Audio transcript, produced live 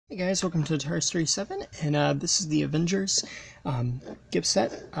Hey guys, welcome to Toy Story 7, and this is the Avengers gift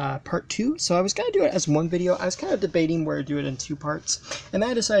set, part 2. So I was going to do it as one video. I was kind of debating where to do it in 2 parts, and then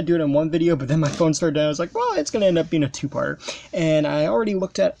I decided to do it in one video, but then my phone started down. I was like, well, it's going to end up being a 2-parter. And I already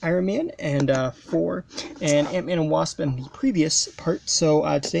looked at Iron Man and Thor and Ant-Man and Wasp in the previous part, so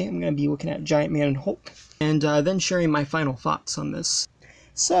today I'm going to be looking at Giant Man and Hulk, and then sharing my final thoughts on this.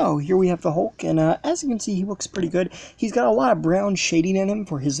 So, here we have the Hulk, and as you can see, he looks pretty good. He's got a lot of brown shading in him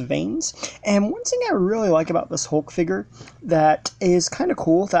for his veins, and one thing I really like about this Hulk figure that is kind of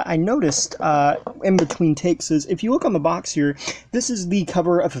cool that I noticed in between takes is, if you look on the box here, this is the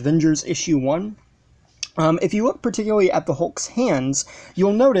cover of Avengers issue 1. If you look particularly at the Hulk's hands,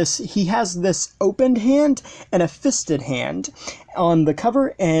 you'll notice he has this opened hand and a fisted hand on the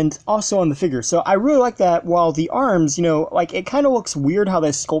cover and also on the figure. So I really like that. While the arms, you know, like, it kind of looks weird how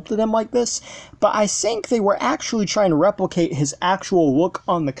they sculpted him like this, but I think they were actually trying to replicate his actual look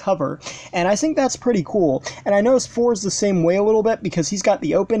on the cover, and I think that's pretty cool. And I noticed Thor's the same way a little bit, because he's got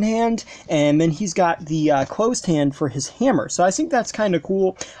the open hand and then he's got the closed hand for his hammer. So I think that's kind of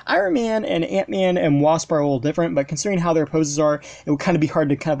cool. Iron Man and Ant-Man and Wasp are a little different, but considering how their poses are, it would kind of be hard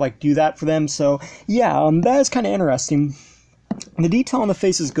to kind of like do that for them. So yeah, that is kind of interesting. The detail on the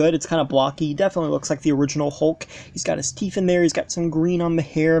face is good. It's kind of blocky. Definitely looks like the original Hulk. He's got his teeth in there. He's got some green on the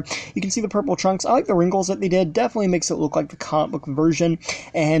hair. You can see the purple trunks. I like the wrinkles that they did. Definitely makes it look like the comic book version.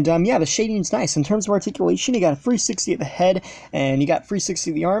 And yeah, the shading's nice. In terms of articulation, you got a 360 at the head, and you got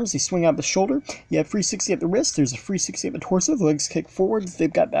 360 at the arms. They swing out the shoulder. You have 360 at the wrist. There's a 360 at the torso. The legs kick forwards.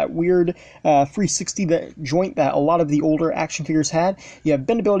 They've got that weird 360 that joint that a lot of the older action figures had. You have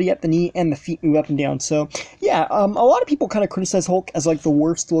bendability at the knee, and the feet move up and down. So yeah, a lot of people kind of criticize Hulk as like the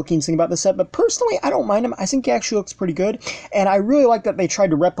worst looking thing about the set, but personally I don't mind him. I think he actually looks pretty good, and I really like that they tried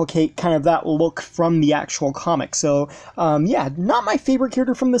to replicate kind of that look from the actual comic. So yeah, not my favorite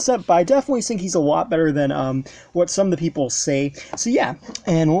character from the set, but I definitely think he's a lot better than what some of the people say. So yeah,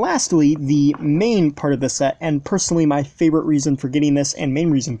 and lastly, the main part of the set, and personally my favorite reason for getting this and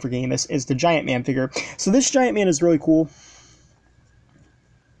main reason for getting this, is the Giant Man figure. So this Giant Man is really cool.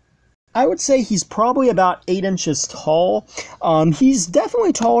 I would say he's probably about 8 inches tall. He's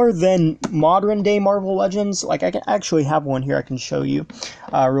definitely taller than modern day Marvel Legends. Like, I can actually have one here I can show you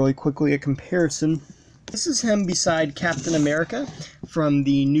really quickly, a comparison. This is him beside Captain America from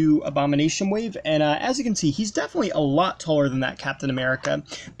the new Abomination wave, and as you can see, he's definitely a lot taller than that Captain America,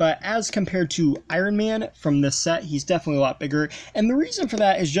 but as compared to Iron Man from this set, he's definitely a lot bigger. And the reason for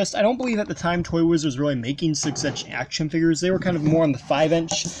that is just, I don't believe at the time Toy Wiz was really making 6-inch action figures. They were kind of more on the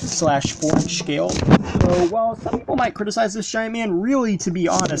 5-inch / 4-inch scale. So while some people might criticize this Giant Man, really, to be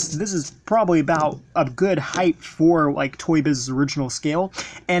honest, this is probably about a good height for like Toy Biz's original scale.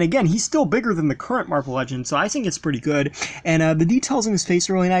 And again, he's still bigger than the current Marvel Legend, so I think it's pretty good. And the details in his face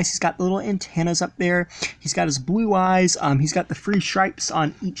are really nice. He's got little antennas up there. He's got his blue eyes. He's got the free stripes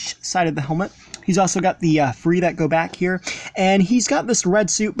on each side of the helmet. He's also got the free that go back here. And he's got this red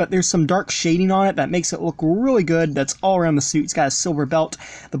suit, but there's some dark shading on it that makes it look really good. That's all around the suit. He's got a silver belt,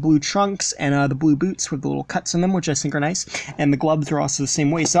 the blue trunks, and the blue boots with the little cuts in them, which I think are nice. And the gloves are also the same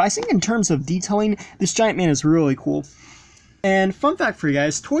way. So I think in terms of detailing, this Giant Man is really cool. And fun fact for you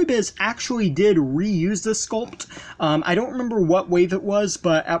guys, Toy Biz actually did reuse this sculpt. I don't remember what wave it was,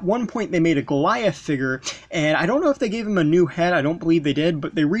 but at one point they made a Goliath figure, and I don't know if they gave him a new head. I don't believe they did,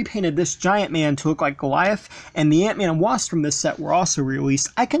 but they repainted this Giant Man to look like Goliath, and the Ant-Man and Wasp from this set were also released.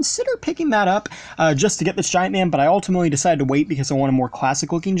 I consider picking that up just to get this Giant Man, but I ultimately decided to wait because I want a more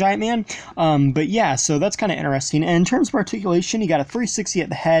classic looking Giant Man. But yeah, so that's kind of interesting. And in terms of articulation, you got a 360 at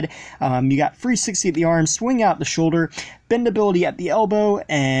the head, you got 360 at the arm, swing out the shoulder, bendability at the elbow,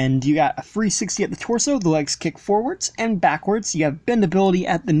 and you got a 360 at the torso. The legs kick forwards and backwards. You have bendability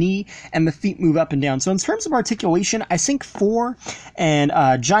at the knee, and the feet move up and down. So in terms of articulation, I think Thor and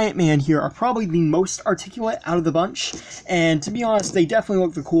Giant Man here are probably the most articulate out of the bunch, and to be honest, they definitely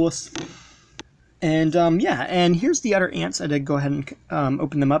look the coolest. And yeah, and here's the other ants. I did go ahead and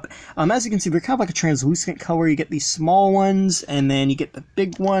open them up. As you can see, they're kind of like a translucent color. You get these small ones, and then you get the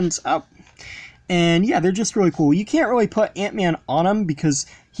big ones up. And yeah, they're just really cool. You can't really put Ant-Man on him because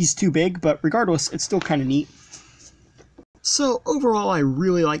he's too big, but regardless, it's still kind of neat. So overall, I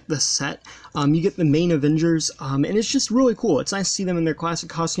really like this set. You get the main Avengers, and it's just really cool. It's nice to see them in their classic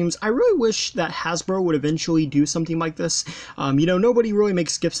costumes. I really wish that Hasbro would eventually do something like this. You know, nobody really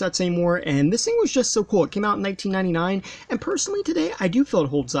makes gift sets anymore, and this thing was just so cool. It came out in 1999, and personally today, I do feel it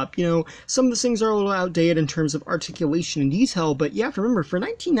holds up. You know, some of the things are a little outdated in terms of articulation and detail, but you have to remember, for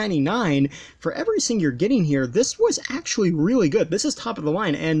 1999, for everything you're getting here, this was actually really good. This is top of the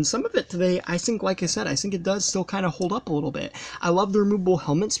line, and some of it today, I think, like I said, I think it does still kind of hold up a little little bit. I love the removable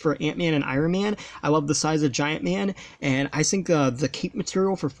helmets for Ant-Man and Iron Man. I love the size of Giant Man, and I think the cape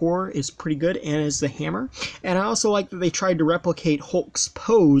material for Thor is pretty good, and is the hammer. And I also like that they tried to replicate Hulk's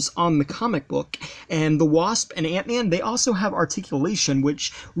pose on the comic book. And the Wasp and Ant-Man, they also have articulation,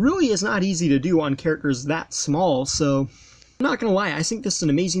 which really is not easy to do on characters that small, so I'm not gonna lie, I think this is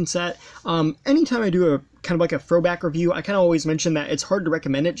an amazing set. Anytime I do a kind of like a throwback review, I kind of always mention that it's hard to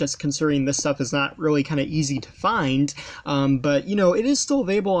recommend it just considering this stuff is not really kind of easy to find, but you know, it is still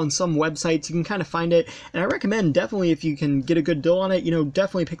available on some websites. You can kind of find it, and I recommend definitely, if you can get a good deal on it, you know,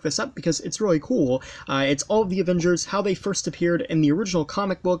 definitely pick this up because it's really cool. It's all of the Avengers, how they first appeared in the original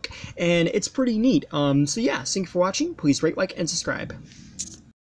comic book, and it's pretty neat. So yeah, thank you for watching. Please rate, like, and subscribe.